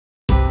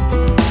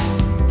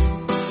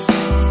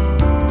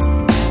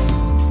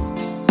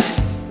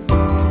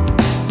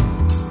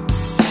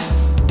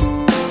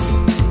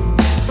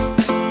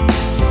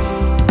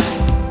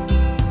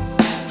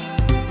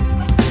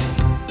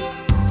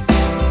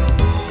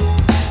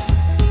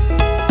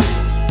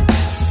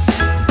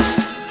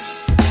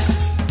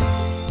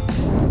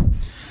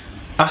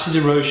Acid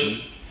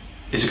erosion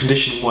is a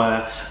condition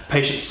where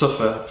patients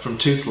suffer from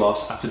tooth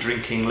loss after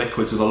drinking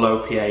liquids with a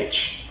low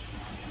pH.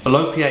 A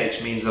low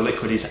pH means the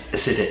liquid is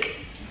acidic.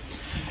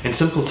 In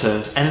simple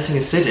terms, anything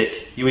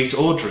acidic you eat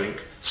or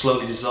drink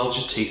slowly dissolves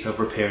your teeth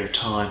over a period of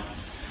time.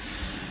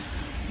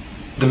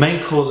 The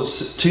main cause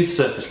of tooth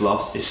surface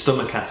loss is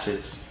stomach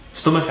acids.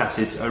 Stomach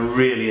acids are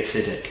really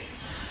acidic.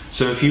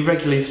 So if you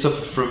regularly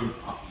suffer from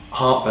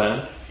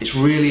heartburn, it's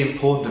really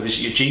important to visit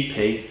your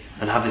GP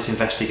and have this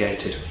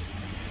investigated.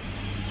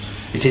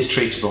 It is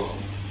treatable.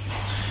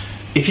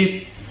 If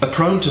you are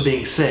prone to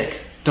being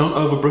sick, don't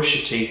overbrush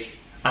your teeth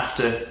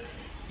after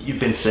you've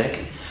been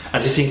sick,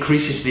 as this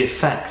increases the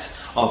effect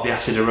of the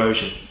acid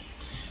erosion.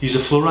 Use a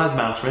fluoride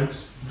mouth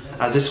rinse,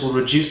 as this will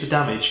reduce the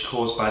damage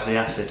caused by the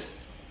acid.